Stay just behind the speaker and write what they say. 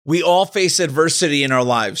We all face adversity in our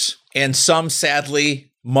lives, and some,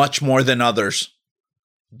 sadly, much more than others.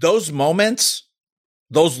 Those moments,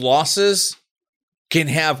 those losses can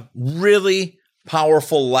have really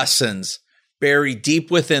powerful lessons buried deep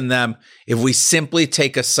within them if we simply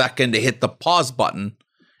take a second to hit the pause button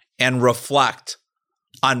and reflect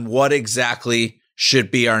on what exactly should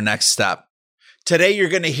be our next step. Today, you're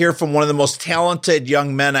going to hear from one of the most talented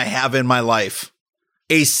young men I have in my life.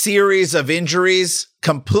 A series of injuries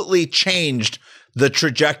completely changed the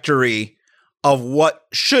trajectory of what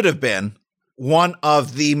should have been one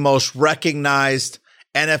of the most recognized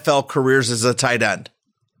NFL careers as a tight end.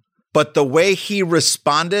 But the way he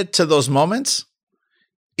responded to those moments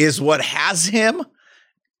is what has him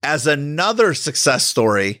as another success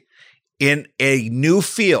story in a new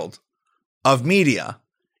field of media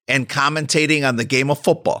and commentating on the game of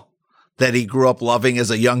football that he grew up loving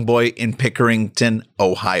as a young boy in Pickerington,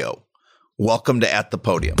 Ohio. Welcome to At the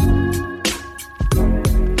Podium.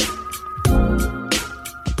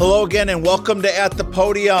 Hello again, and welcome to At the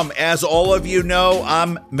Podium. As all of you know,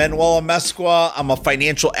 I'm Manuel Amezcua. I'm a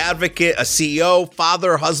financial advocate, a CEO,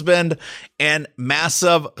 father, husband, and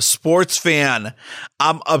massive sports fan.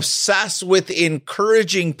 I'm obsessed with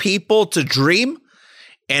encouraging people to dream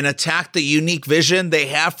and attack the unique vision they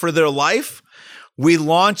have for their life. We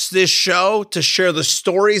launched this show to share the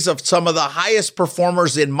stories of some of the highest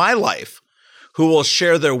performers in my life who will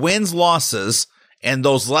share their wins, losses, and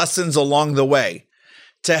those lessons along the way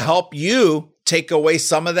to help you take away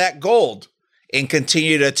some of that gold and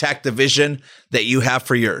continue to attack the vision that you have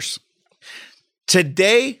for yours.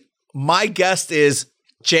 Today, my guest is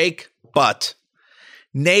Jake Butt,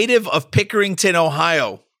 native of Pickerington,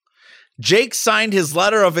 Ohio. Jake signed his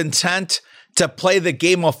letter of intent to play the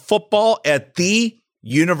game of football at the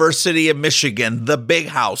University of Michigan, the Big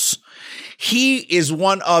House. He is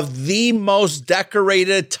one of the most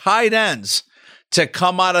decorated tight ends to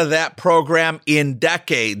come out of that program in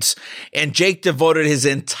decades. And Jake devoted his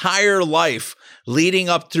entire life leading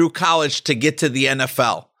up through college to get to the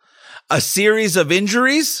NFL. A series of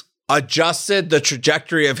injuries adjusted the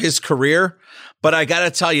trajectory of his career. But I got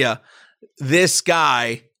to tell you, this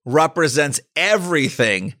guy represents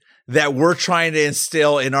everything that we're trying to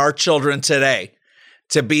instill in our children today,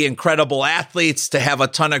 to be incredible athletes, to have a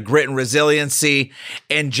ton of grit and resiliency.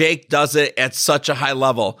 And Jake does it at such a high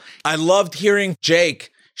level. I loved hearing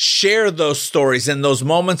Jake share those stories and those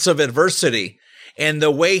moments of adversity and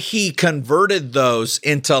the way he converted those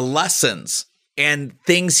into lessons and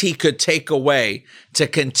things he could take away to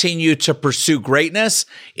continue to pursue greatness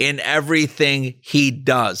in everything he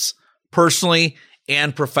does, personally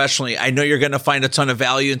and professionally. I know you're going to find a ton of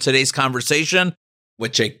value in today's conversation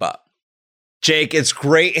with Jake Butt. Jake, it's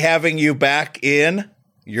great having you back in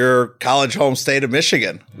your college home state of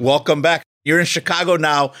Michigan. Welcome back. You're in Chicago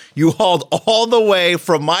now. You hauled all the way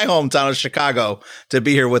from my hometown of Chicago to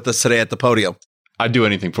be here with us today at the podium. I'd do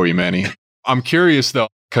anything for you, Manny. I'm curious, though,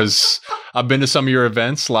 because I've been to some of your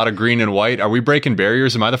events, a lot of green and white. Are we breaking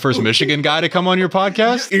barriers? Am I the first Michigan guy to come on your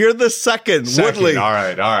podcast? You're the second. Woodley. All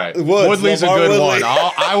right. Woodley's Lamar a good Woodley. One.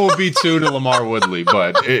 I will be two to Lamar Woodley,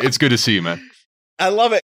 but it's good to see you, man. I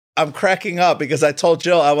love it. I'm cracking up because I told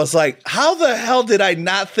Jill, I was like, how the hell did I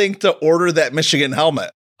not think to order that Michigan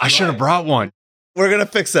helmet? I should have brought one. We're going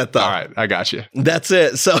to fix that, though. All right. I got you. That's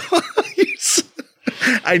it. So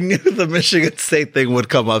I knew the Michigan State thing would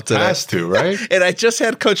come up today. Has to, right? And I just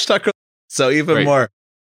had Coach Tucker, so even Great. More.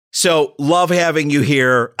 So love having you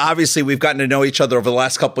here. Obviously, we've gotten to know each other over the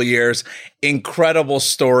last couple of years. Incredible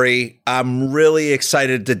story. I'm really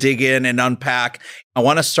excited to dig in and unpack. I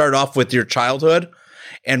want to start off with your childhood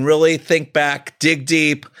and really think back, dig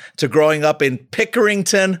deep to growing up in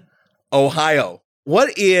Pickerington, Ohio.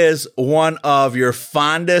 What is one of your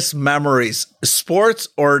fondest memories, sports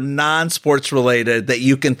or non-sports related, that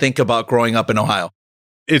you can think about growing up in Ohio?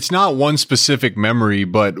 It's not one specific memory,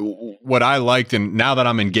 but what I liked, and now that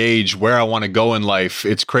I'm engaged, where I want to go in life,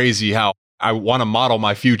 it's crazy how I want to model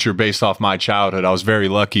my future based off my childhood. I was very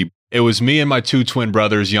lucky. It was me and my two twin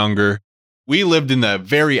brothers, younger. We lived in the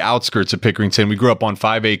very outskirts of Pickerington. We grew up on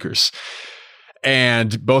 5 acres.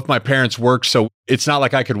 And both my parents worked, so it's not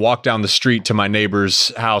like I could walk down the street to my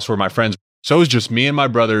neighbor's house where my friends. So it was just me and my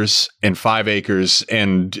brothers in 5 acres.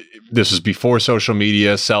 And this was before social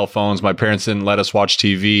media, cell phones. My parents didn't let us watch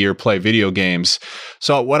TV or play video games.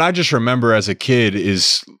 So what I just remember as a kid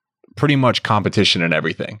is pretty much competition in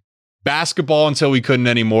everything. Basketball until we couldn't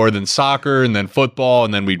anymore, then soccer, and then football,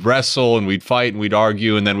 and then we'd wrestle, and we'd fight, and we'd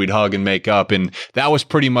argue, and then we'd hug and make up. And that was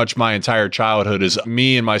pretty much my entire childhood, is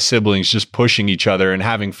me and my siblings just pushing each other and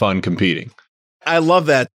having fun competing. I love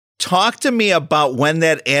that. Talk to me about when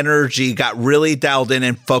that energy got really dialed in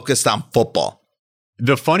and focused on football.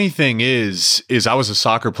 The funny thing is I was a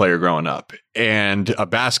soccer player growing up and a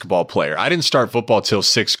basketball player. I didn't start football till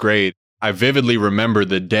 6th grade. I vividly remember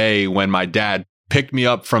the day when my dad picked me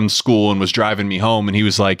up from school and was driving me home, and he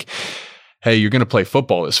was like, hey, you're going to play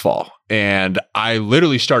football this fall. And I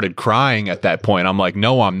literally started crying at that point. I'm like,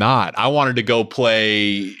 no, I'm not. I wanted to go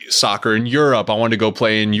play soccer in Europe. I wanted to go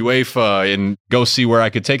play in UEFA and go see where I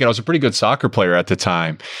could take it. I was a pretty good soccer player at the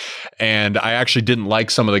time. And I actually didn't like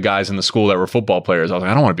some of the guys in the school that were football players. I was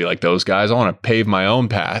like, I don't want to be like those guys. I want to pave my own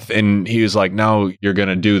path. And he was like, no, you're going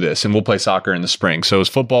to do this. And we'll play soccer in the spring. So it was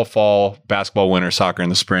football fall, basketball winter, soccer in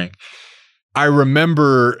the spring. I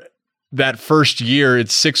remember that first year,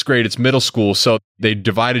 it's 6th grade, it's middle school. So they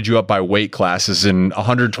divided you up by weight classes, and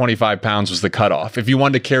 125 pounds was the cutoff. If you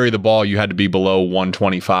wanted to carry the ball, you had to be below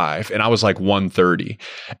 125. And I was like 130.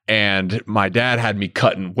 And my dad had me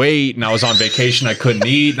cutting weight, and I was on vacation. I couldn't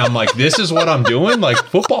eat. And I'm like, this is what I'm doing? Like,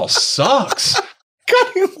 football sucks.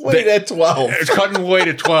 Cutting weight at 12. Cutting weight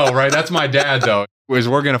at 12, right? That's my dad, though, is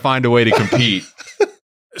we're going to find a way to compete.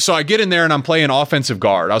 So I get in there and I'm playing offensive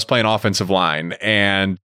guard. I was playing offensive line.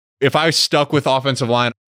 And if I stuck with offensive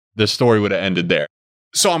line, the story would have ended there.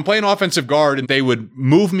 So I'm playing offensive guard, and they would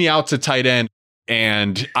move me out to tight end.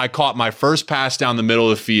 And I caught my first pass down the middle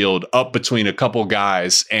of the field up between a couple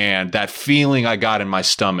guys. And that feeling I got in my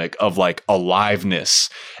stomach of like aliveness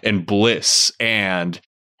and bliss and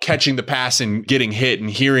catching the pass and getting hit and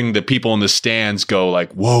hearing the people in the stands go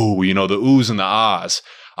like, whoa, you know, the oohs and the ahs.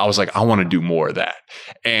 I was like, I want to do more of that.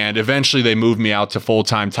 And eventually they moved me out to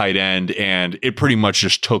full-time tight end, and it pretty much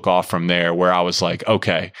just took off from there, where I was like,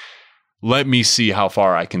 okay, let me see how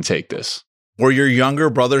far I can take this. Were your younger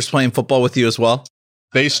brothers playing football with you as well?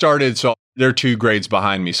 They started, so they're 2 grades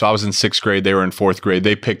behind me. So I was in 6th grade. They were in 4th grade.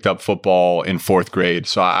 They picked up football in 4th grade.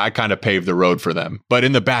 So I kind of paved the road for them. But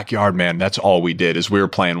in the backyard, man, that's all we did is we were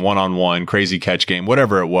playing one-on-one, crazy catch game,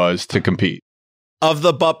 whatever it was to compete. Of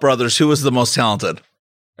the Butt brothers, who was the most talented?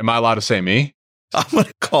 Am I allowed to say me? I'm going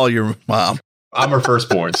to call your mom. I'm her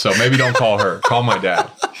firstborn, so maybe don't call her. Call my dad.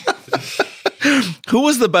 Who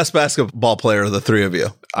was the best basketball player of the 3 of you?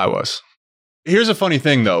 I was. Here's a funny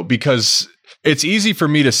thing, though, because it's easy for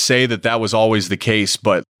me to say that that was always the case,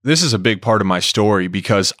 but this is a big part of my story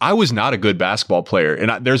because I was not a good basketball player.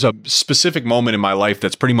 And there's a specific moment in my life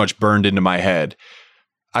that's pretty much burned into my head.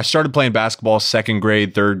 I started playing basketball 2nd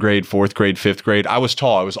grade, 3rd grade, 4th grade, 5th grade. I was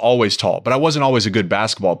tall. I was always tall, but I wasn't always a good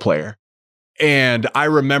basketball player. And I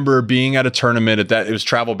remember being at a tournament it was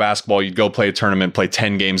travel basketball. You'd go play a tournament, play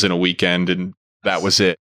 10 games in a weekend, and that was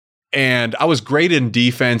it. And I was great in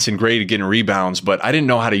defense and great at getting rebounds, but I didn't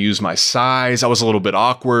know how to use my size. I was a little bit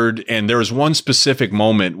awkward. And there was one specific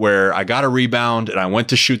moment where I got a rebound and I went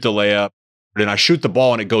to shoot the layup, and I shoot the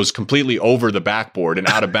ball and it goes completely over the backboard and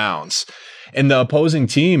out of bounds. And the opposing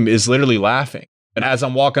team is literally laughing. And as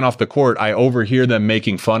I'm walking off the court, I overhear them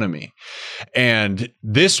making fun of me. And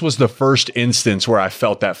this was the first instance where I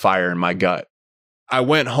felt that fire in my gut. I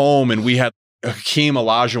went home and we had Hakeem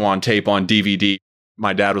Olajuwon tape on DVD.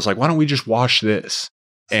 My dad was like, why don't we just watch this?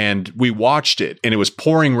 And we watched it, and it was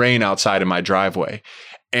pouring rain outside in my driveway.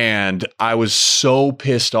 And I was so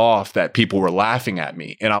pissed off that people were laughing at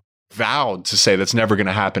me. And I vowed to say that's never going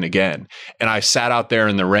to happen again. And I sat out there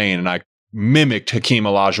in the rain and I mimicked Hakeem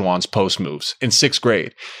Olajuwon's post moves in 6th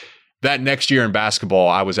grade. That next year in basketball,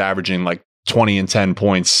 I was averaging like 20 and 10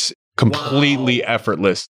 points, completely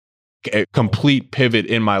effortless, a complete pivot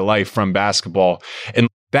in my life from basketball. And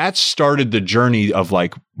that started the journey of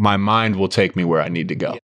like, my mind will take me where I need to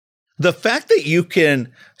go. The fact that you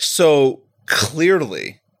can so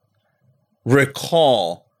clearly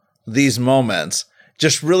recall these moments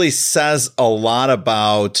just really says a lot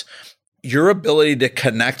about your ability to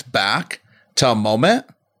connect back to a moment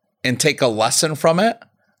and take a lesson from it,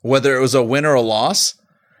 whether it was a win or a loss.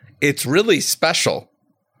 It's really special,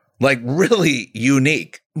 like really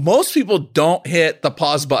unique. Most people don't hit the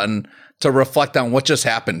pause button to reflect on what just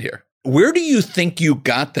happened here. Where do you think you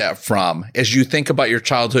got that from as you think about your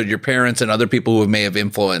childhood, your parents, and other people who may have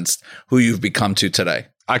influenced who you've become to today?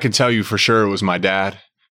 I can tell you for sure it was my dad.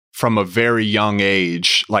 From a very young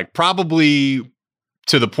age, like probably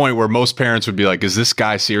to the point where most parents would be like, is this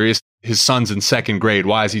guy serious? His son's in 2nd grade.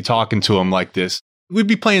 Why is he talking to him like this? We'd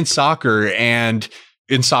be playing soccer, and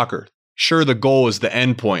in soccer, sure, the goal is the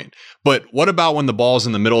end point. But what about when the ball's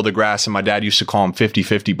in the middle of the grass, and my dad used to call them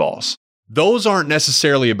 50-50 balls? those aren't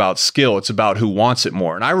necessarily about skill. It's about who wants it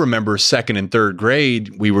more. And I remember second and third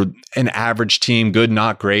grade, we were an average team, good,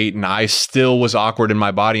 not great. And I still was awkward in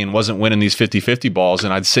my body and wasn't winning these 50-50 balls.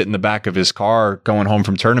 And I'd sit in the back of his car going home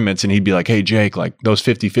from tournaments and he'd be like, hey, Jake, like those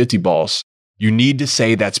 50-50 balls, you need to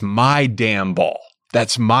say that's my damn ball.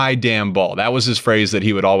 That's my damn ball. That was his phrase that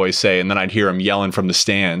he would always say. And then I'd hear him yelling from the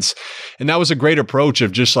stands. And that was a great approach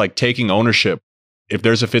of just like taking ownership. If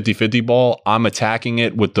there's a 50-50 ball, I'm attacking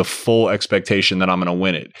it with the full expectation that I'm going to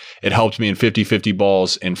win it. It helped me in 50-50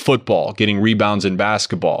 balls in football, getting rebounds in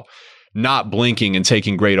basketball, not blinking and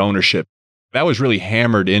taking great ownership. That was really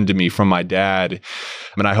hammered into me from my dad.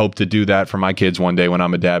 And I hope to do that for my kids one day when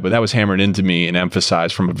I'm a dad. But that was hammered into me and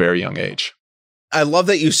emphasized from a very young age. I love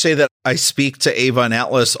that you say that. I speak to Ava and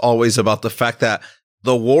Atlas always about the fact that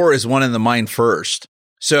the war is won in the mind first.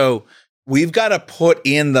 So we've got to put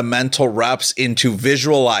in the mental reps into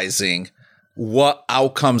visualizing what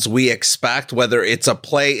outcomes we expect, whether it's a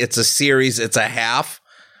play, it's a series, it's a half,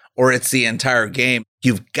 or it's the entire game.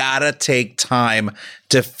 You've got to take time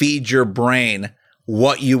to feed your brain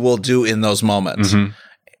what you will do in those moments. Mm-hmm.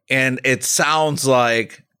 And it sounds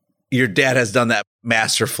like your dad has done that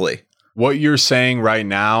masterfully. What you're saying right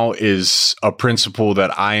now is a principle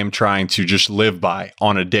that I am trying to just live by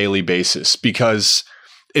on a daily basis, because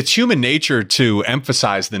it's human nature to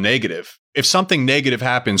emphasize the negative. If something negative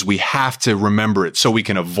happens, we have to remember it so we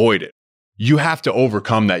can avoid it. You have to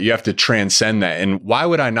overcome that. You have to transcend that. And why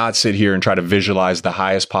would I not sit here and try to visualize the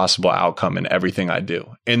highest possible outcome in everything I do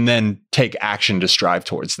and then take action to strive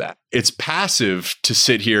towards that? It's passive to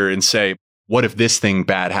sit here and say, what if this thing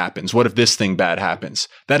bad happens? What if this thing bad happens?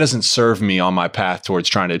 That doesn't serve me on my path towards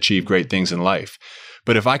trying to achieve great things in life.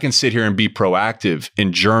 But if I can sit here and be proactive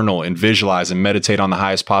and journal and visualize and meditate on the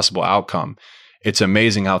highest possible outcome, it's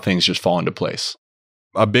amazing how things just fall into place.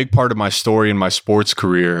 A big part of my story in my sports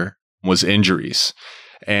career was injuries.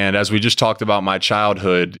 And as we just talked about my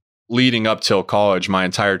childhood, leading up till college, my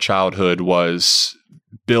entire childhood was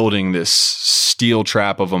building this steel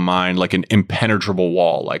trap of a mind, like an impenetrable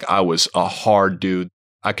wall. Like I was a hard dude.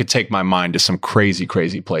 I could take my mind to some crazy,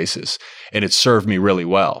 crazy places. And it served me really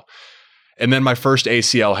well. And then my first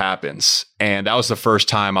ACL happens. And that was the first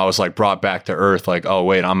time I was like brought back to earth, like, oh,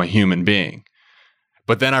 wait, I'm a human being.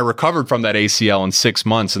 But then I recovered from that ACL in 6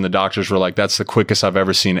 months. And the doctors were like, that's the quickest I've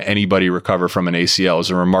ever seen anybody recover from an ACL. It was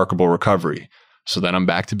a remarkable recovery. So then I'm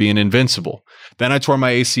back to being invincible. Then I tore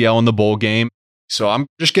my ACL in the bowl game. So I'm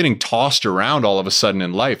just getting tossed around all of a sudden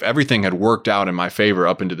in life. Everything had worked out in my favor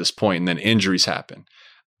up until this point, and then injuries happen.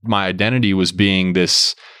 My identity was being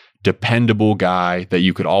this dependable guy that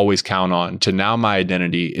you could always count on, to now my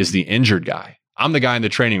identity is the injured guy. I'm the guy in the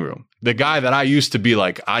training room, the guy that I used to be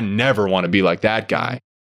like, I never want to be like that guy.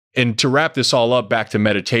 And to wrap this all up back to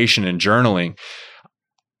meditation and journaling,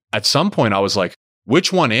 at some point I was like,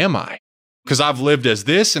 which one am I? Because I've lived as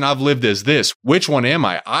this and I've lived as this. Which one am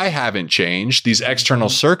I? I haven't changed. These external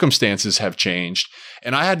circumstances have changed.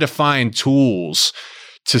 And I had to find tools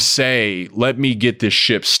to say, let me get this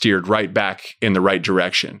ship steered right back in the right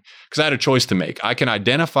direction. Because I had a choice to make. I can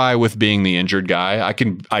identify with being the injured guy. I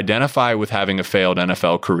can identify with having a failed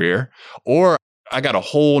NFL career. Or I got a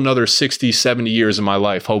whole nother 60, 70 years of my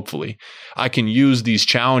life, hopefully. I can use these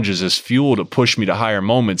challenges as fuel to push me to higher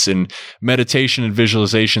moments. And meditation and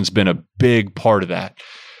visualization has been a big part of that.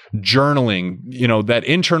 Journaling, that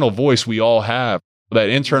internal voice we all have. That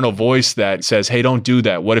internal voice that says, hey, don't do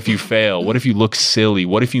that. What if you fail? What if you look silly?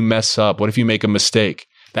 What if you mess up? What if you make a mistake?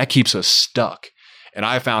 That keeps us stuck. And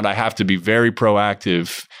I found I have to be very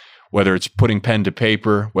proactive, whether it's putting pen to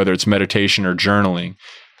paper, whether it's meditation or journaling,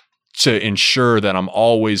 to ensure that I'm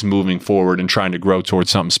always moving forward and trying to grow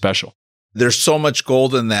towards something special. There's so much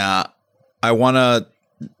gold in that. I want to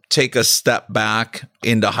take a step back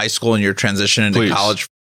into high school and your transition into college.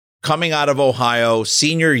 Coming out of Ohio,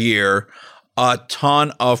 senior year, a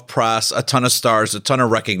ton of press, a ton of stars, a ton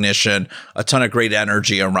of recognition, a ton of great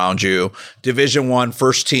energy around you. Division I,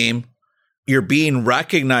 first team. You're being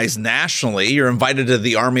recognized nationally. You're invited to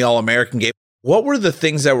the Army All-American game. What were the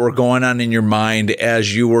things that were going on in your mind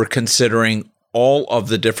as you were considering all of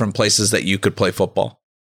the different places that you could play football?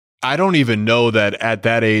 I don't even know that at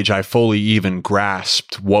that age I fully even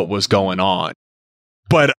grasped what was going on.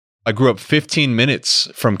 But I grew up 15 minutes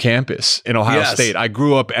from campus in Ohio State. I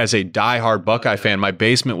grew up as a diehard Buckeye fan. My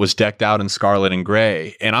basement was decked out in scarlet and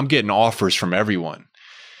gray, and I'm getting offers from everyone.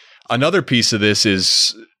 Another piece of this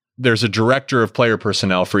is there's a director of player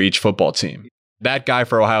personnel for each football team. That guy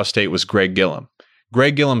for Ohio State was Greg Gillum.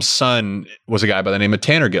 Greg Gillum's son was a guy by the name of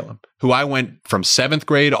Tanner Gillum, who I went from 7th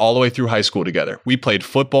grade all the way through high school together. We played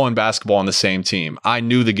football and basketball on the same team. I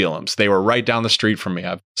knew the Gillums. They were right down the street from me.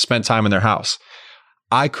 I've spent time in their house.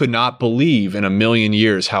 I could not believe in a million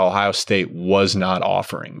years how Ohio State was not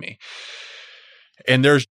offering me. And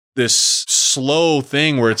there's this slow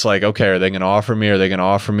thing where it's like, okay, are they going to offer me? Are they going to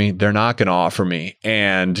offer me? They're not going to offer me.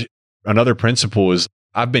 And another principle is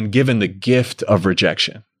I've been given the gift of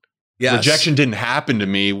rejection. Yes. Rejection didn't happen to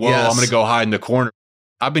me. Whoa, yes. I'm going to go hide in the corner.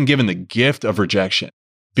 I've been given the gift of rejection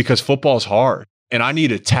because football is hard. And I need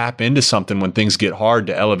to tap into something when things get hard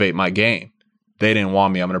to elevate my game. They didn't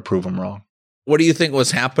want me. I'm going to prove them wrong. What do you think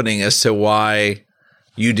was happening as to why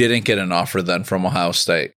you didn't get an offer then from Ohio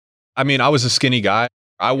State? I mean, I was a skinny guy.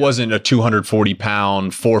 I wasn't a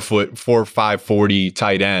 240-pound, 4'5", 40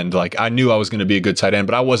 tight end. Like, I knew I was going to be a good tight end,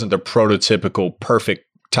 but I wasn't the prototypical perfect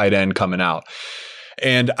tight end coming out.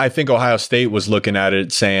 And I think Ohio State was looking at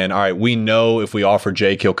it saying, all right, we know if we offer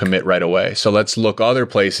Jake, he'll commit right away. So let's look other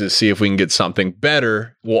places, see if we can get something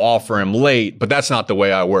better. We'll offer him late, but that's not the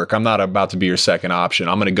way I work. I'm not about to be your second option.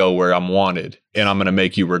 I'm going to go where I'm wanted, and I'm going to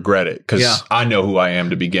make you regret it because I know who I am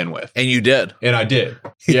to begin with. And you did. And I did.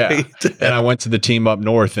 Yeah. And I went to the team up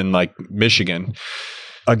north in like Michigan.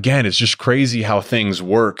 Again, it's just crazy how things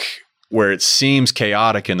work where it seems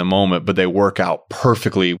chaotic in the moment, but they work out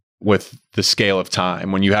perfectly with the scale of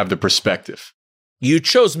time when you have the perspective. You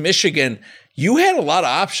chose Michigan. You had a lot of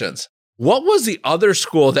options. What was the other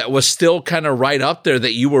school that was still kind of right up there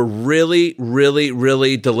that you were really, really,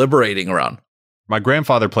 really deliberating around? My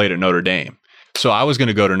grandfather played at Notre Dame. So I was going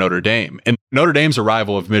to go to Notre Dame. And Notre Dame's a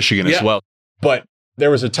rival of Michigan as well. But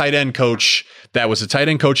there was a tight end coach that was a tight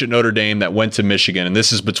end coach at Notre Dame that went to Michigan. And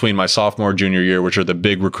this is between my sophomore and junior year, which are the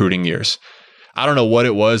big recruiting years. I don't know what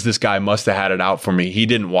it was. This guy must have had it out for me. He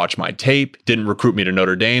didn't watch my tape, didn't recruit me to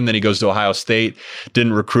Notre Dame. Then he goes to Ohio State,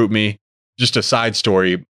 didn't recruit me. Just a side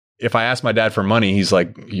story. If I asked my dad for money, he's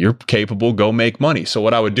like, you're capable, go make money. So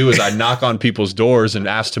what I would do is I'd knock on people's doors and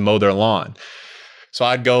ask to mow their lawn. So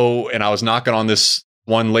I'd go and I was knocking on this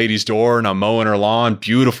one lady's door and I'm mowing her lawn,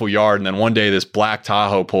 beautiful yard. And then one day this black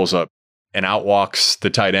Tahoe pulls up. And out walks the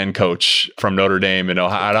tight end coach from Notre Dame in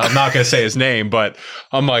Ohio. I'm not going to say his name, but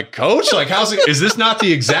I'm like, Coach, like, is this not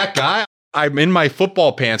the exact guy? I'm in my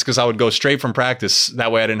football pants because I would go straight from practice.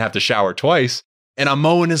 That way I didn't have to shower twice. And I'm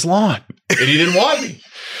mowing his lawn. And he didn't want me.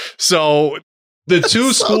 So the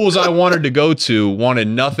two schools I wanted to go to wanted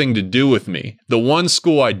nothing to do with me. The one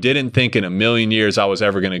school I didn't think in a million years I was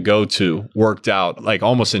ever going to go to worked out like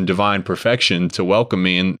almost in divine perfection to welcome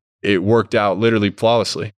me. And it worked out literally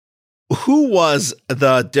flawlessly. Who was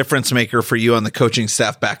the difference maker for you on the coaching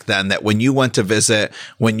staff back then that when you went to visit,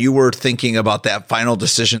 when you were thinking about that final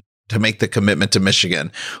decision to make the commitment to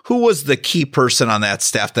Michigan, who was the key person on that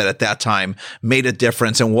staff that at that time made a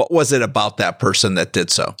difference? And what was it about that person that did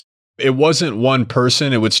so? It wasn't one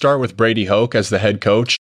person. It would start with Brady Hoke as the head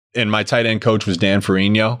coach. And my tight end coach was Dan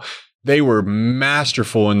Ferrigno. They were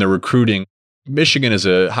masterful in the recruiting. Michigan is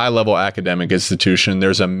a high-level academic institution.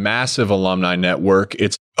 There's a massive alumni network.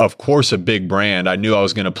 It's, of course, a big brand. I knew I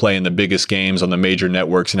was going to play in the biggest games on the major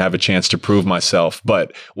networks and have a chance to prove myself.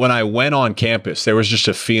 But when I went on campus, there was just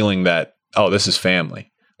a feeling that, oh, this is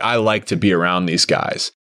family. I like to be around these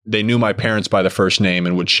guys. They knew my parents by the first name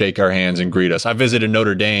and would shake our hands and greet us. I visited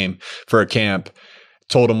Notre Dame for a camp,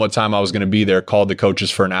 told them what time I was going to be there, called the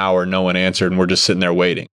coaches for an hour, no one answered, and we're just sitting there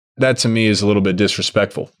waiting. That to me is a little bit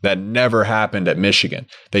disrespectful. That never happened at Michigan.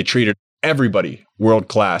 They treated everybody world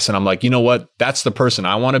class. And I'm like, you know what? That's the person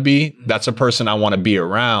I want to be. That's a person I want to be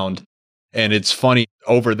around. And it's funny,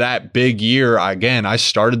 over that big year, I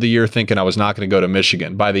started the year thinking I was not going to go to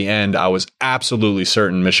Michigan. By the end, I was absolutely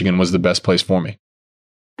certain Michigan was the best place for me.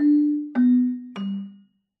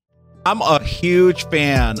 I'm a huge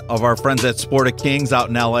fan of our friends at Sport of Kings out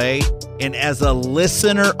in LA. And as a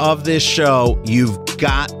listener of this show, you've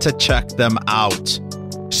got to check them out.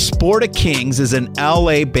 Sport of Kings is an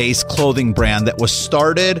LA-based clothing brand that was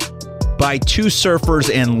started by two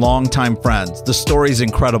surfers and longtime friends. The story's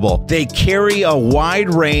incredible. They carry a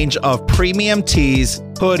wide range of premium tees,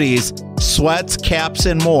 hoodies, sweats, caps,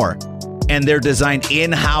 and more. And they're designed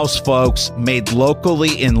in-house, folks, made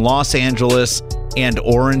locally in Los Angeles and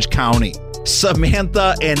Orange County.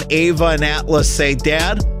 Samantha and Ava and Atlas say,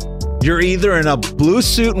 Dad, you're either in a blue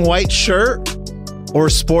suit and white shirt or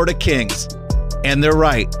Sport of Kings. And they're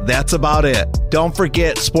right. That's about it. Don't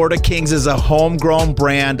forget, Sport of Kings is a homegrown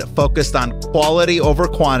brand focused on quality over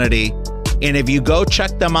quantity. And if you go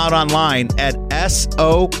check them out online at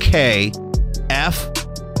SOKFY.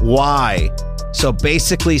 So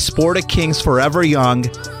basically, Sport of Kings Forever Young,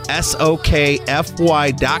 SOKFY.com.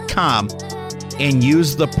 and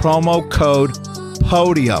use the promo code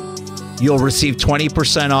PODIUM. You'll receive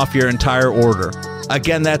 20% off your entire order.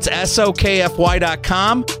 Again, that's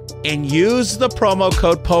SOKFY.com and use the promo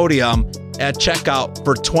code PODIUM at checkout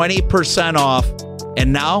for 20% off.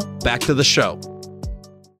 And now, back to the show.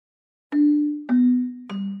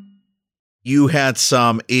 You had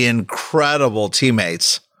some incredible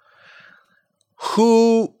teammates.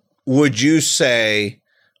 Who would you say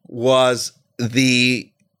was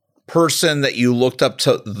the person that you looked up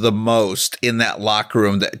to the most in that locker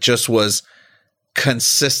room that just was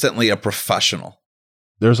consistently a professional?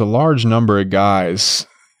 There's a large number of guys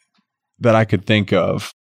that I could think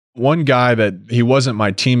of. One guy that he wasn't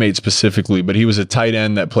my teammate specifically, but he was a tight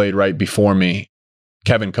end that played right before me,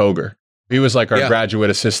 Kevin Koger. He was like our graduate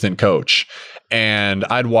assistant coach. And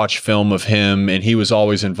I'd watch film of him, and he was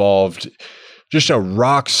always involved. Just a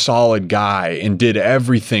rock solid guy, and did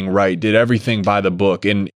everything right, did everything by the book,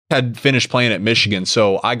 and had finished playing at Michigan.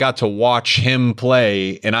 So I got to watch him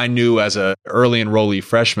play, and I knew as a early enrollee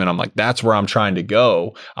freshman, I'm like, that's where I'm trying to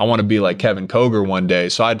go. I want to be like Kevin Koger one day.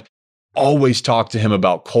 So I'd always talk to him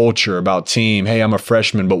about culture, about team. Hey, I'm a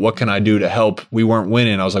freshman, but what can I do to help? We weren't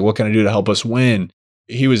winning. I was like, what can I do to help us win?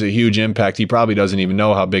 He was a huge impact. He probably doesn't even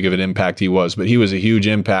know how big of an impact he was, but he was a huge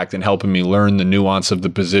impact in helping me learn the nuance of the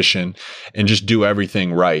position and just do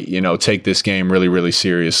everything right. You know, take this game really, really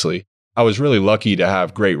seriously. I was really lucky to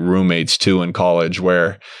have great roommates too in college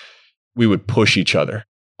where we would push each other.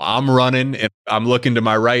 I'm running and I'm looking to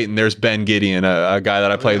my right, and there's Ben Gideon, a guy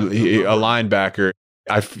that I played, a linebacker.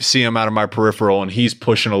 I see him out of my peripheral, and he's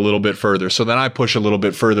pushing a little bit further. So then I push a little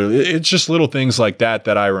bit further. It's just little things like that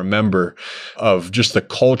that I remember of just the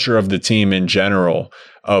culture of the team in general,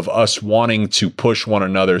 of us wanting to push one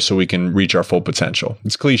another so we can reach our full potential.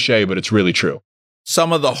 It's cliche, but it's really true.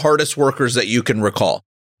 Some of the hardest workers that you can recall.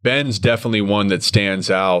 Ben's definitely one that stands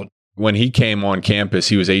out. When he came on campus,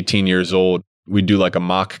 he was 18 years old. We'd do like a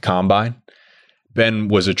mock combine. Ben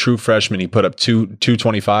was a true freshman. He put up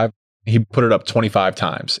 225. He put it up 25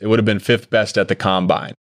 times. It would have been fifth best at the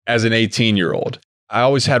combine as an 18-year-old. I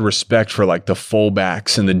always had respect for like the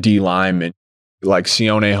fullbacks and the D linemen, like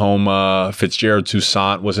Sione Homa, Fitzgerald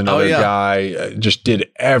Toussaint was another guy, just did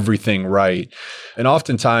everything right. And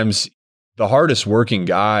oftentimes the hardest working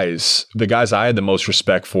guys, the guys I had the most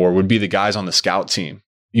respect for would be the guys on the scout team.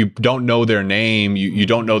 You don't know their name. You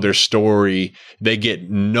don't know their story. They get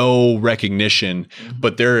no recognition,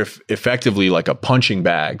 but they're effectively like a punching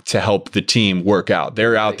bag to help the team work out.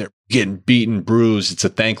 They're out there getting beaten, bruised. It's a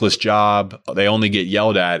thankless job. They only get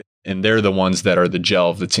yelled at, and they're the ones that are the gel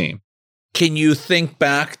of the team. Can you think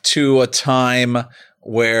back to a time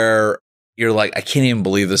where you're like, I can't even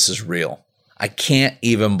believe this is real. I can't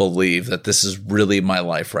even believe that this is really my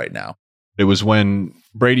life right now. It was when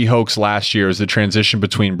Brady Hoke's last year was the transition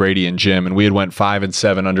between Brady and Jim, and we had went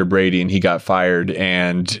 5-7 under Brady, and he got fired.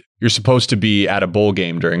 And you're supposed to be at a bowl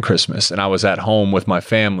game during Christmas, and I was at home with my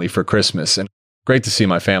family for Christmas, and great to see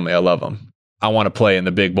my family. I love them. I want to play in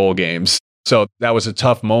the big bowl games. So that was a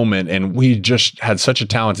tough moment, and we just had such a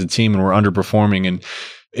talented team, and we're underperforming. And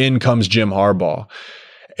in comes Jim Harbaugh,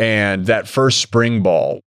 and that first spring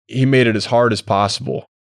ball, he made it as hard as possible.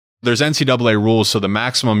 There's NCAA rules, so the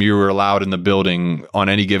maximum you were allowed in the building on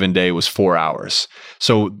any given day was 4 hours.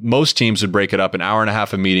 So most teams would break it up an hour and a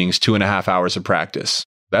half of meetings, 2.5 hours of practice.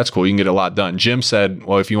 That's cool. You can get a lot done. Jim said,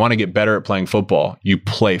 well, if you want to get better at playing football, you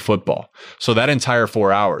play football. So that entire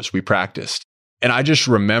 4 hours we practiced. And I just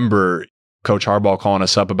remember Coach Harbaugh calling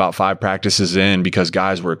us up about 5 practices in because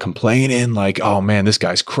guys were complaining like, oh man, this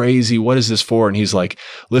guy's crazy. What is this for? And he's like,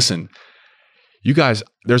 listen, you guys,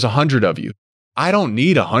 there's 100 of you. I don't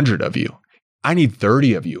need 100 of you. I need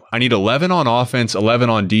 30 of you. I need 11 on offense, 11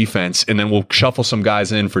 on defense, and then we'll shuffle some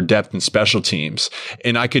guys in for depth and special teams.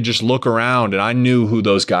 And I could just look around, and I knew who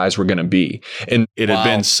those guys were going to be. And it had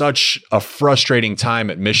been such a frustrating time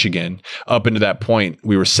at Michigan up into that point.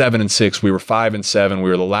 We were 7-6. We were 5-7. We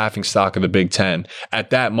were the laughingstock of the Big Ten.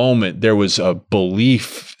 At that moment, there was a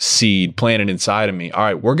belief seed planted inside of me. All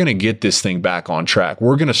right, we're going to get this thing back on track.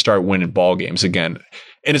 We're going to start winning ball games again.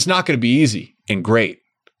 And it's not going to be easy and great,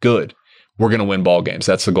 good. We're going to win ball games.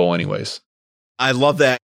 That's the goal anyways. I love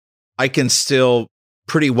that. I can still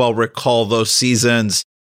pretty well recall those seasons.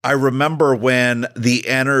 I remember when the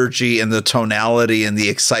energy and the tonality and the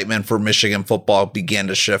excitement for Michigan football began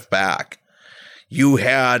to shift back. You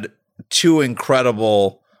had 2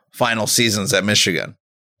 incredible final seasons at Michigan,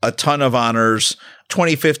 a ton of honors,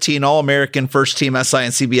 2015 All-American First Team SI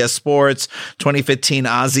and CBS Sports, 2015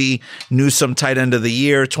 Ozzie Newsome Tight End of the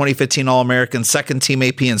Year, 2015 All-American Second Team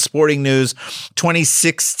AP and Sporting News,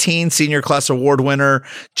 2016 Senior Class Award winner,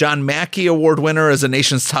 John Mackey Award winner as a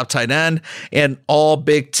nation's top tight end, and All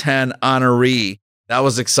Big Ten honoree. That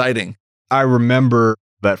was exciting. I remember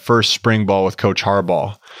that first spring ball with Coach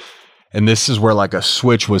Harbaugh. And this is where like a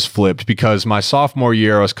switch was flipped, because my sophomore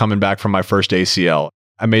year, I was coming back from my first ACL.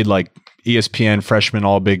 I made like ESPN freshman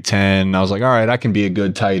All Big Ten. I was like, all right, I can be a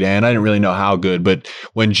good tight end. I didn't really know how good, but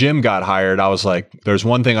when Jim got hired, I was like, there's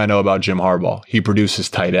one thing I know about Jim Harbaugh. He produces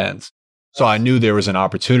tight ends. So I knew there was an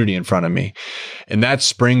opportunity in front of me. And that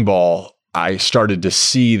spring ball, I started to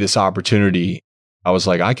see this opportunity. I was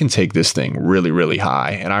like, I can take this thing really, really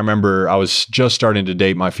high. And I remember I was just starting to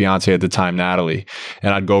date my fiance at the time, Natalie,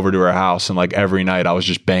 and I'd go over to her house, and like every night I was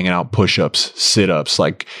just banging out push-ups, sit-ups,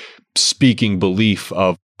 like speaking belief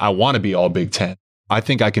of, I want to be all Big Ten. I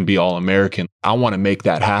think I can be all American. I want to make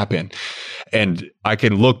that happen. And I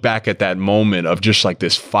can look back at that moment of just like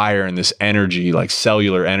this fire and this energy, like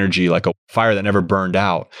cellular energy, like a fire that never burned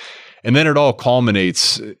out. And then it all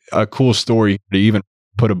culminates, a cool story to even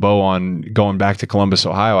put a bow on going back to Columbus,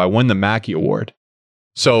 Ohio. I won the Mackey Award.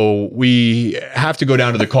 So we have to go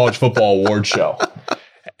down to the college football award show.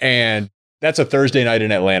 And that's a Thursday night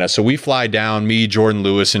in Atlanta. So we fly down, me, Jordan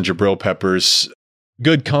Lewis, and Jabril Peppers.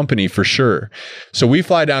 Good company for sure. So we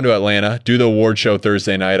fly down to Atlanta, do the award show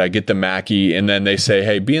Thursday night. I get the Mackey, and then they say,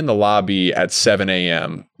 hey, be in the lobby at 7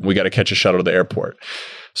 a.m. We got to catch a shuttle to the airport.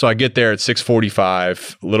 So I get there at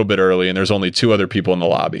 6:45, a little bit early, and there's only two other people in the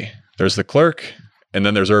lobby. There's the clerk, and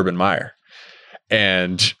then there's Urban Meyer.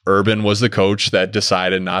 And Urban was the coach that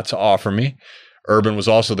decided not to offer me. Urban was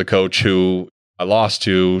also the coach who I lost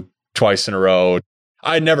to twice in a row.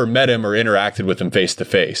 I had never met him or interacted with him face to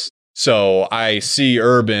face. So I see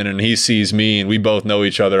Urban and he sees me, and we both know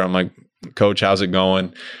each other. I'm like, Coach, how's it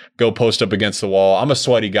going? Go post up against the wall. I'm a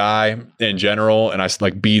sweaty guy in general, and I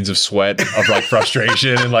like beads of sweat of like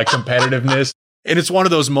frustration and like competitiveness. And it's one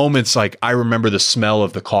of those moments, like I remember the smell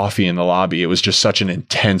of the coffee in the lobby. It was just such an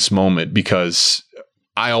intense moment because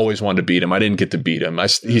I always wanted to beat him. I didn't get to beat him.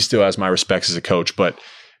 He still has my respects as a coach, but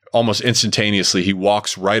almost instantaneously, he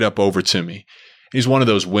walks right up over to me. He's one of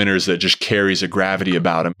those winners that just carries a gravity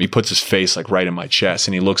about him. He puts his face like right in my chest,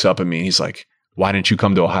 and he looks up at me and he's like, why didn't you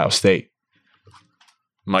come to Ohio State?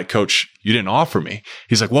 I'm like, Coach, you didn't offer me.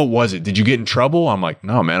 He's like, what was it? Did you get in trouble? I'm like,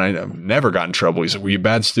 no, man, I never got in trouble. He's like, were you a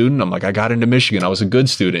bad student? I'm like, I got into Michigan. I was a good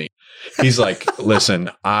student. He's like,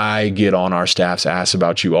 listen, I get on our staff's ass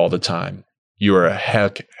about you all the time. You are a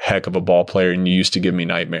heck of a ball player, and you used to give me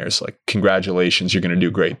nightmares. Like, congratulations, you're going to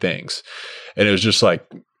do great things. And it was just like,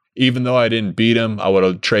 even though I didn't beat him, I would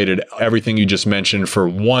have traded everything you just mentioned for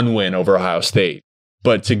one win over Ohio State.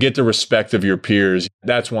 But to get the respect of your peers,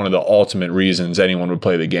 that's one of the ultimate reasons anyone would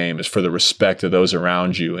play the game, is for the respect of those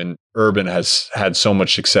around you. And Urban has had so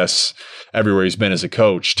much success everywhere he's been as a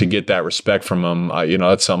coach. To get that respect from him,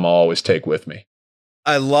 that's something I'll always take with me.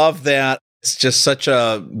 I love that. It's just such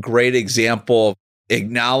a great example of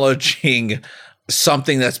acknowledging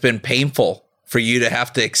something that's been painful for you to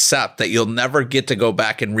have to accept, that you'll never get to go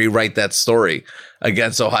back and rewrite that story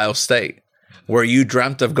against Ohio State, where you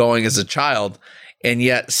dreamt of going as a child. And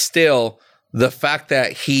yet still, the fact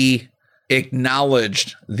that he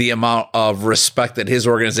acknowledged the amount of respect that his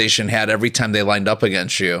organization had every time they lined up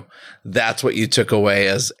against you, that's what you took away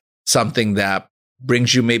as something that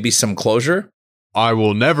brings you maybe some closure. I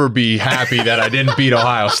will never be happy that I didn't beat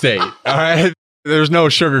Ohio State. All right. There's no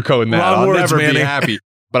sugarcoating that. I'll never be happy.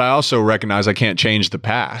 But I also recognize I can't change the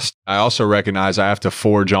past. I also recognize I have to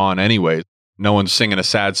forge on anyway. No one's singing a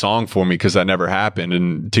sad song for me because that never happened.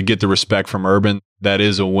 And to get the respect from Urban, that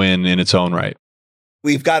is a win in its own right.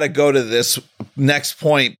 We've got to go to this next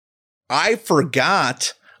point. I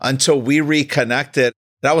forgot until we reconnected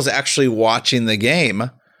that I was actually watching the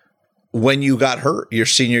game when you got hurt your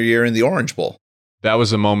senior year in the Orange Bowl. That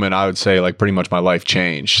was a moment I would say like pretty much my life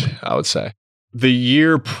changed, I would say. The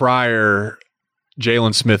year prior,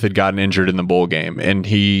 Jalen Smith had gotten injured in the bowl game and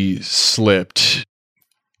he slipped.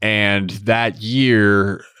 And that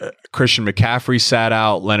year, Christian McCaffrey sat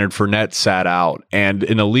out, Leonard Fournette sat out. And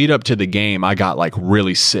in the lead up to the game, I got like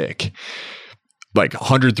really sick, like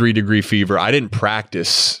 103-degree fever. I didn't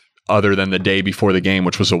practice other than the day before the game,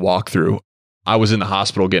 which was a walkthrough. I was in the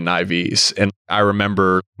hospital getting IVs. And I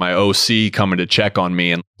remember my OC coming to check on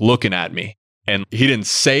me and looking at me. And he didn't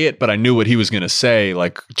say it, but I knew what he was going to say.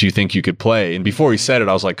 Like, do you think you could play? And before he said it,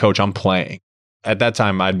 I was like, Coach, I'm playing. At that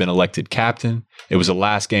time, I'd been elected captain. It was the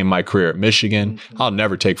last game of my career at Michigan. I'll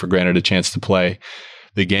never take for granted a chance to play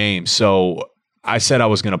the game. So I said I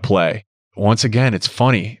was going to play. once again, it's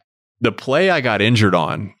funny. The play I got injured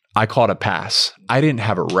on, I caught a pass. I didn't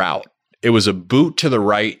have a route. It was a boot to the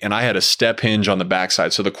right, and I had a step hinge on the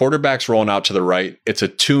backside. So the quarterback's rolling out to the right. It's a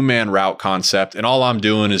 2-man route concept, and all I'm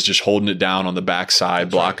doing is just holding it down on the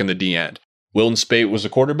backside, blocking the D end. Wilton Spate was the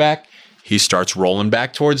quarterback. He starts rolling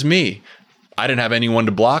back towards me. I didn't have anyone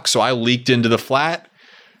to block, so I leaked into the flat.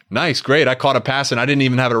 Nice, great. I caught a pass, and I didn't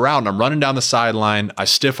even have it a route, and I'm running down the sideline. I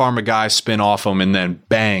stiff arm a guy, spin off him, and then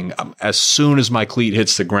bang. As soon as my cleat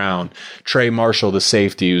hits the ground, Trey Marshall, the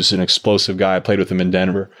safety, who's an explosive guy, I played with him in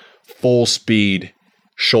Denver, full speed,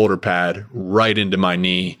 shoulder pad, right into my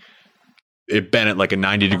knee. It bent at like a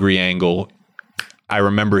 90-degree angle. I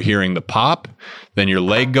remember hearing the pop, then your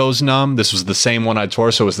leg goes numb. This was the same one I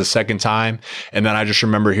tore, so it was the second time. And then I just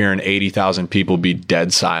remember hearing 80,000 people be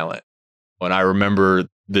dead silent. And I remember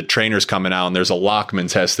the trainers coming out, and there's a Lockman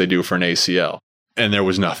test they do for an ACL, and there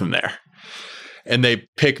was nothing there. And they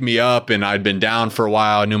picked me up, and I'd been down for a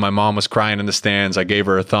while. I knew my mom was crying in the stands. I gave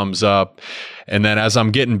her a thumbs up. And then as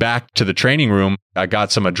I'm getting back to the training room, I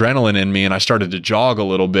got some adrenaline in me, and I started to jog a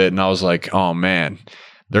little bit. And I was like, oh, man,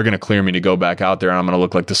 they're going to clear me to go back out there, and I'm going to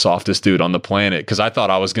look like the softest dude on the planet, because I thought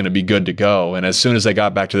I was going to be good to go. And as soon as they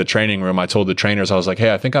got back to the training room, I told the trainers, I was like,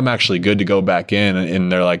 hey, I think I'm actually good to go back in.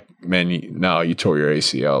 And they're like, man, no, you tore your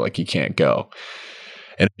ACL. Like, you can't go.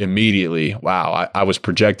 And immediately, wow, I was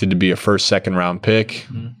projected to be a first, second round pick,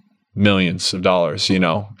 millions of dollars,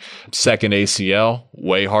 second ACL,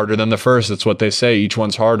 way harder than the first. That's what they say. Each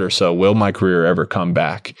one's harder. So will my career ever come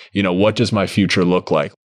back? What does my future look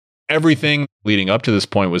like? Everything leading up to this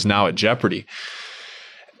point was now at jeopardy.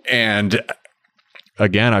 And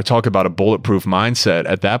again, I talk about a bulletproof mindset.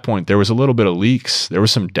 At that point, there was a little bit of leaks. There were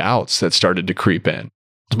some doubts that started to creep in. It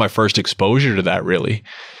was my first exposure to that, really.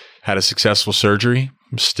 Had a successful surgery,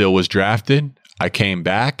 still was drafted. I came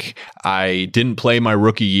back. I didn't play my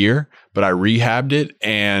rookie year, but I rehabbed it,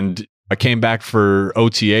 and I came back for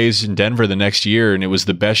OTAs in Denver the next year, and it was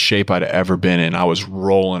the best shape I'd ever been in. I was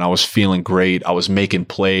rolling. I was feeling great. I was making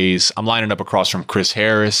plays. I'm lining up across from Chris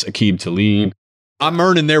Harris, Aqib Talib. I'm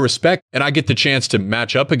earning their respect, and I get the chance to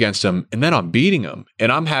match up against them, and then I'm beating them.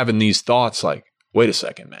 And I'm having these thoughts like, wait a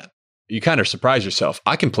second, man. You kind of surprise yourself.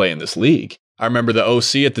 I can play in this league. I remember the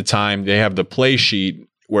OC at the time, they have the play sheet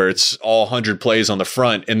where it's all 100 plays on the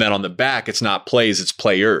front, and then on the back, it's not plays, it's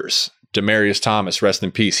players. Demarius Thomas, rest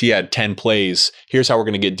in peace. He had 10 plays. Here's how we're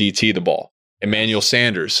going to get DT the ball. Emmanuel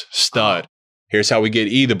Sanders, stud. Here's how we get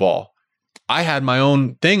E the ball. I had my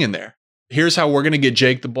own thing in there. Here's how we're going to get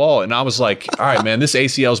Jake the ball. And I was like, all right, man, this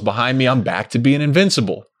ACL's behind me. I'm back to being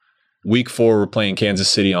invincible. Week 4, we're playing Kansas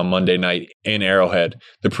City on Monday night in Arrowhead.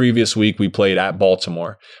 The previous week, we played at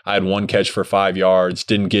Baltimore. I had 1 catch for 5 yards,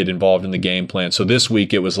 didn't get involved in the game plan. So this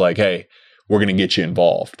week, it was like, hey, we're going to get you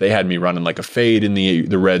involved. They had me running like a fade in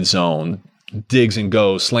the red zone, digs and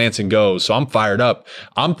goes, slants and goes. So I'm fired up.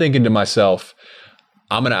 I'm thinking to myself,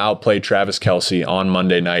 I'm going to outplay Travis Kelce on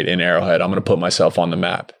Monday night in Arrowhead. I'm going to put myself on the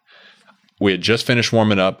map. We had just finished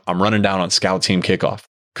warming up. I'm running down on scout team kickoff.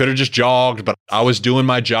 Could have just jogged, but I was doing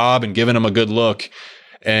my job and giving them a good look.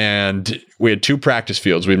 And we had 2 practice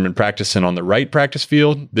fields. We'd been practicing on the right practice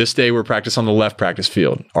field. This day, we're practicing on the left practice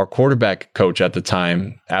field. Our quarterback coach at the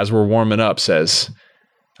time, as we're warming up, says,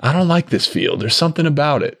 I don't like this field. There's something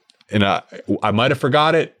about it. And I might have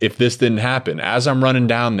forgot it if this didn't happen. As I'm running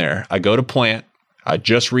down there, I go to plant. I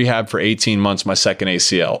just rehabbed for 18 months, my second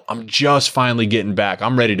ACL. I'm just finally getting back.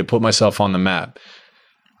 I'm ready to put myself on the map.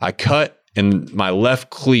 I cut, and my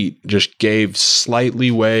left cleat just gave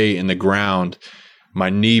slightly way in the ground. My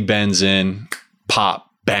knee bends in, pop,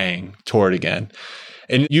 bang, tore it again.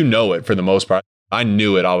 And you know it for the most part. I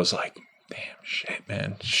knew it. I was like, damn, shit,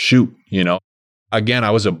 man, shoot, Again,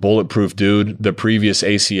 I was a bulletproof dude. The previous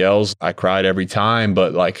ACLs, I cried every time,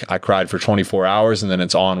 but like I cried for 24 hours and then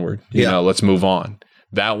it's onward. Let's move on.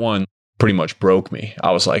 That one pretty much broke me.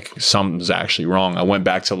 I was like, something's actually wrong. I went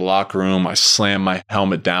back to the locker room. I slammed my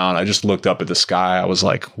helmet down. I just looked up at the sky. I was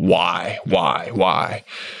like, why?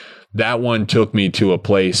 That one took me to a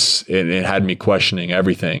place, it had me questioning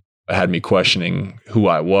everything. It had me questioning who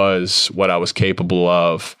I was, what I was capable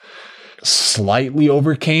of. Slightly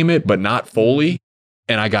overcame it, but not fully.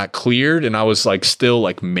 And I got cleared, and I was like, still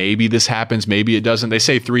like, maybe this happens, maybe it doesn't. They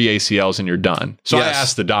say 3 ACLs and you're done. So yes. I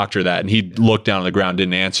asked the doctor that, and he looked down on the ground,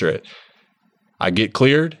 didn't answer it. I get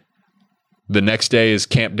cleared. The next day is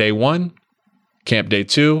camp day 1. Camp day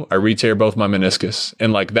 2, I re-tear both my meniscus.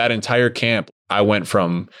 And like that entire camp, I went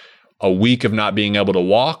from a week of not being able to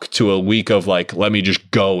walk to a week of like, let me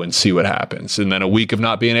just go and see what happens. And then a week of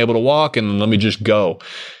not being able to walk, and let me just go.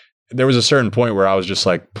 There was a certain point where I was just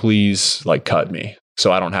like, please, like, cut me.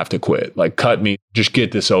 so I don't have to quit. Like, cut me, just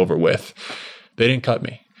get this over with. They didn't cut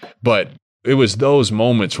me. But it was those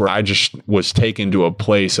moments where I just was taken to a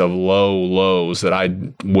place of low lows that I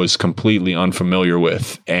was completely unfamiliar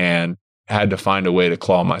with and had to find a way to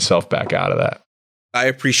claw myself back out of that. I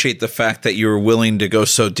appreciate the fact that you were willing to go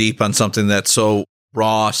so deep on something that's so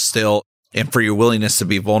raw still, and for your willingness to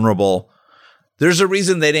be vulnerable. There's a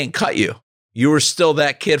reason they didn't cut you. You were still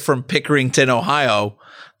that kid from Pickerington, Ohio,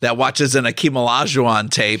 that watches an Akeem Olajuwon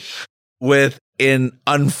tape with an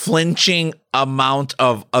unflinching amount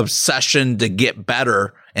of obsession to get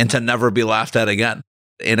better and to never be laughed at again.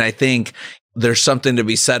 And I think there's something to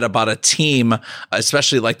be said about a team,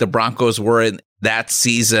 especially like the Broncos were in that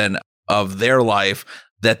season of their life,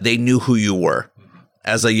 that they knew who you were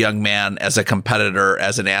as a young man, as a competitor,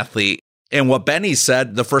 as an athlete. And what Benny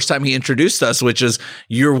said the first time he introduced us, which is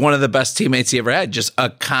you're one of the best teammates he ever had, just a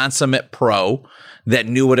consummate pro that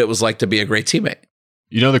knew what it was like to be a great teammate.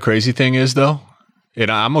 You know, the crazy thing is, though,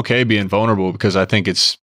 and I'm okay being vulnerable because I think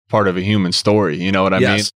it's part of a human story. You know what I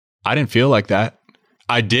mean? I didn't feel like that.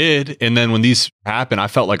 I did. And then when these happened, I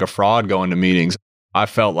felt like a fraud going to meetings. I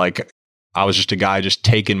felt like I was just a guy just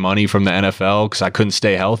taking money from the NFL because I couldn't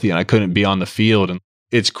stay healthy and I couldn't be on the field. And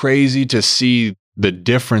it's crazy to see the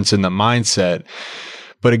difference in the mindset.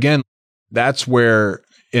 But again, that's where,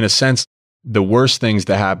 in a sense, the worst things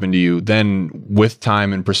that happen to you then with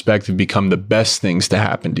time and perspective become the best things to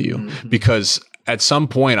happen to you. Mm-hmm. Because at some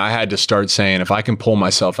point I had to start saying, if I can pull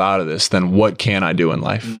myself out of this, then what can I do in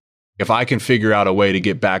life? Mm-hmm. If I can figure out a way to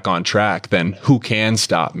get back on track, then who can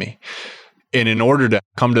stop me? And in order to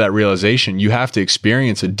come to that realization, you have to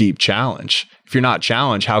experience a deep challenge. If you're not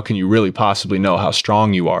challenged, how can you really possibly know how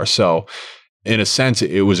strong you are? So in a sense,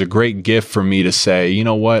 it was a great gift for me to say, you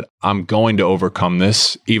know what, I'm going to overcome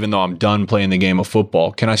this. Even though I'm done playing the game of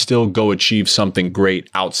football, can I still go achieve something great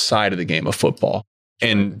outside of the game of football?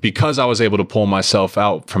 And because I was able to pull myself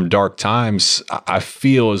out from dark times, I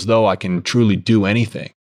feel as though I can truly do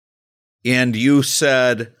anything. And you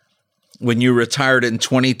said when you retired in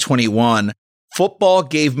 2021, football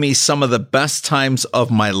gave me some of the best times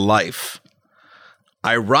of my life.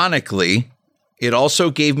 Ironically, it also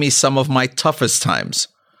gave me some of my toughest times,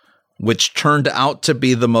 which turned out to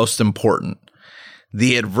be the most important.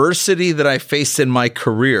 The adversity that I faced in my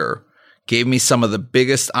career gave me some of the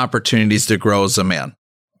biggest opportunities to grow as a man.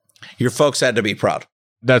 Your folks had to be proud.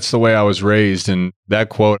 That's the way I was raised. And that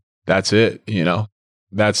quote, that's it. You know,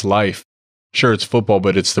 that's life. Sure, it's football,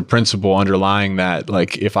 but it's the principle underlying that.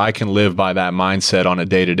 Like, if I can live by that mindset on a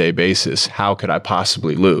day-to-day basis, how could I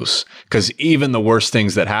possibly lose? Because even the worst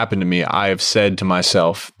things that happen to me, I have said to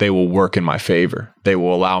myself, they will work in my favor. They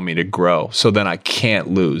will allow me to grow. So then I can't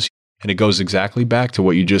lose. And it goes exactly back to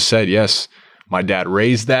what you just said. Yes, my dad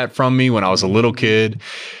raised that from me when I was a little kid.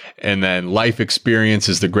 And then life experience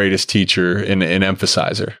is the greatest teacher and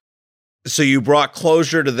emphasizer. So you brought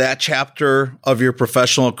closure to that chapter of your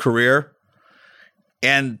professional career.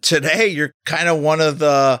 And today you're kind of one of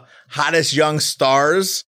the hottest young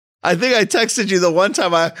stars. I think I texted you the one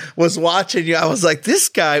time I was watching you. I was like, this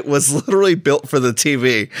guy was literally built for the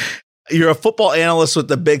TV. You're a football analyst with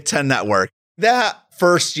the Big Ten Network. That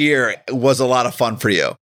first year was a lot of fun for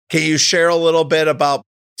you. Can you share a little bit about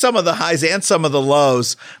some of the highs and some of the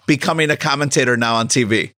lows becoming a commentator now on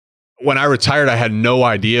TV? When I retired, I had no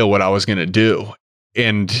idea what I was going to do.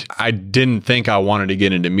 And I didn't think I wanted to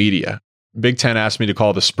get into media. Big Ten asked me to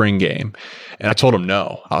call the spring game. And I told him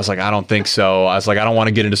no. I was like, I don't think so. I was like, I don't want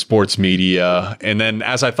to get into sports media. And then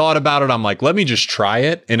as I thought about it, I'm like, let me just try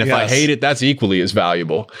it. And if I hate it, that's equally as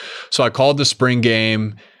valuable. So I called the spring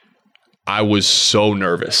game. I was so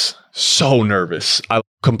nervous. I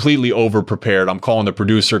completely over prepared. I'm calling the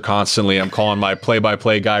producer constantly. I'm calling my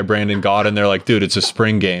play-by-play guy, Brandon Gott, and they're like, dude, it's a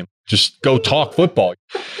spring game. Just go talk football.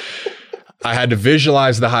 I had to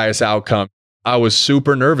visualize the highest outcome. I was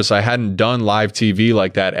super nervous. I hadn't done live TV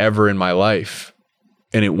like that ever in my life.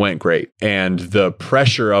 And it went great. And the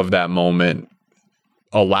pressure of that moment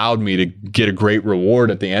allowed me to get a great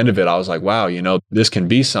reward at the end of it. I was like, wow, you know, this can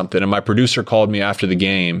be something. And my producer called me after the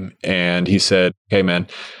game and he said, hey man,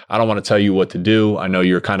 I don't want to tell you what to do. I know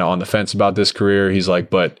you're kind of on the fence about this career. He's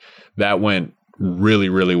like, but that went really,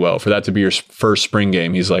 really well. For that to be your first spring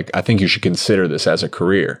game, he's like, I think you should consider this as a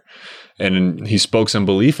career. And he spoke some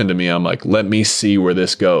belief into me. I'm like, let me see where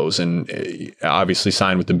this goes. And obviously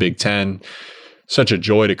signed with the Big Ten. Such a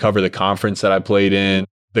joy to cover the conference that I played in.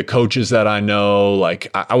 The coaches that I know,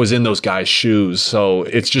 like I was in those guys' shoes. So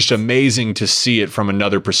it's just amazing to see it from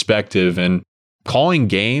another perspective. And calling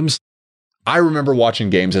games, I remember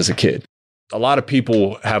watching games as a kid. A lot of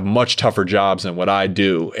people have much tougher jobs than what I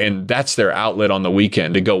do, and that's their outlet on the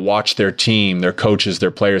weekend to go watch their team, their coaches,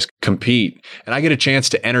 their players compete. And I get a chance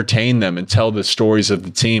to entertain them and tell the stories of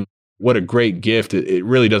the team. What a great gift. It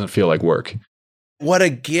really doesn't feel like work. What a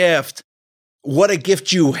gift. What a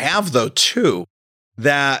gift you have, though, too,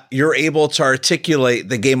 that you're able to articulate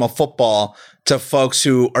the game of football to folks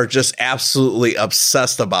who are just absolutely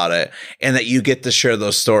obsessed about it, and that you get to share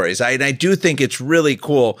those stories. I do think it's really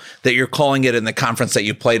cool that you're calling it in the conference that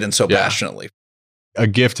you played in so passionately. A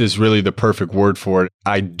gift is really the perfect word for it.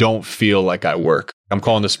 I don't feel like I work. I'm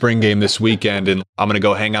calling the spring game this weekend, and I'm going to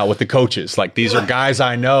go hang out with the coaches. Like, these are guys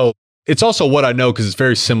I know. It's also what I know because it's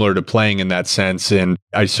very similar to playing in that sense. And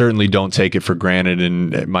I certainly don't take it for granted.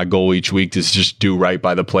 And my goal each week is just do right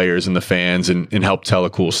by the players and the fans and help tell a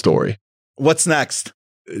cool story. What's next?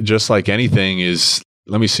 Just like anything is,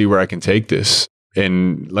 let me see where I can take this.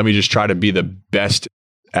 And let me just try to be the best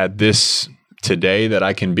at this today that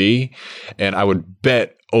I can be. And I would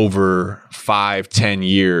bet over 5-10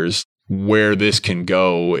 years where this can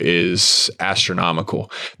go is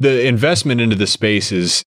astronomical. The investment into the space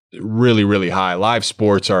is really, really high. Live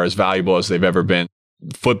sports are as valuable as they've ever been.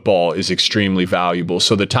 Football is extremely valuable.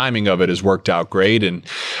 So the timing of it has worked out great, and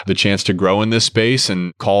the chance to grow in this space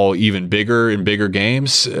and call even bigger and bigger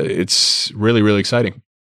games, it's really, really exciting.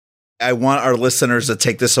 I want our listeners to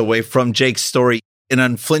take this away from Jake's story, an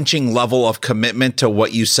unflinching level of commitment to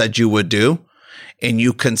what you said you would do. And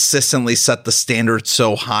you consistently set the standard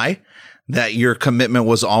so high that your commitment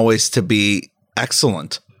was always to be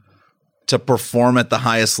excellent, to perform at the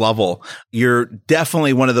highest level. You're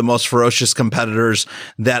definitely one of the most ferocious competitors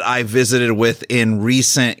that I visited with in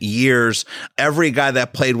recent years. Every guy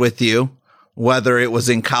that played with you, whether it was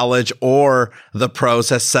in college or the pros,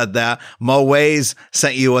 has said that. Mo Ways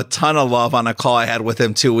sent you a ton of love on a call I had with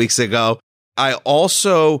him 2 weeks ago. I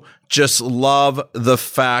also just love the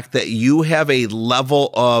fact that you have a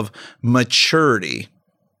level of maturity,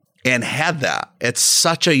 and had that at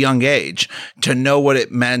such a young age, to know what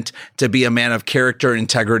it meant to be a man of character,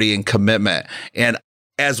 integrity, and commitment. And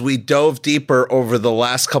as we dove deeper over the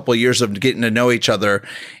last couple of years of getting to know each other,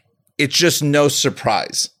 it's just no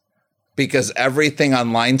surprise, because everything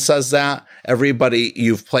online says that. Everybody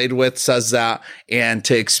you've played with says that. And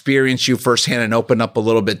to experience you firsthand and open up a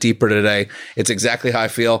little bit deeper today, it's exactly how I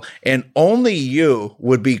feel. And only you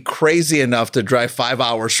would be crazy enough to drive 5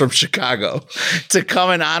 hours from Chicago to come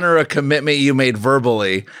and honor a commitment you made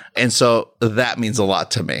verbally. And so that means a lot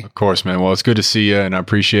to me. Of course, man. Well, it's good to see you, and I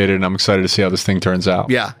appreciate it. And I'm excited to see how this thing turns out.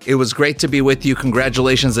 Yeah, it was great to be with you.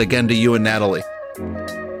 Congratulations again to you and Natalie.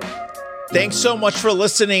 Thanks so much for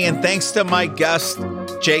listening, and thanks to my guest,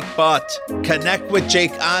 Jake Butt. Connect with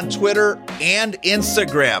Jake on Twitter and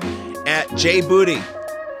Instagram at jbooty.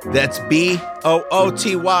 That's BOOTY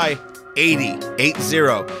 80,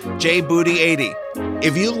 jbooty80.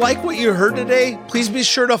 If you like what you heard today, please be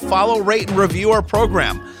sure to follow, rate, and review our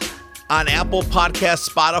program on Apple Podcasts,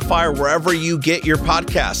 Spotify, or wherever you get your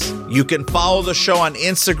podcasts. You can follow the show on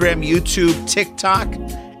Instagram, YouTube, TikTok,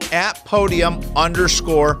 at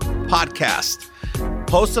podium_podcast.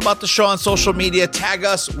 Post about the show on social media. Tag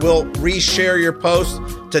us. We'll reshare your post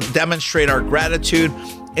to demonstrate our gratitude.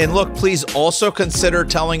 And look, please also consider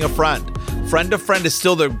telling a friend. Friend to friend is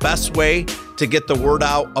still the best way to get the word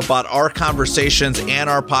out about our conversations and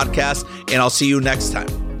our podcast. And I'll see you next time.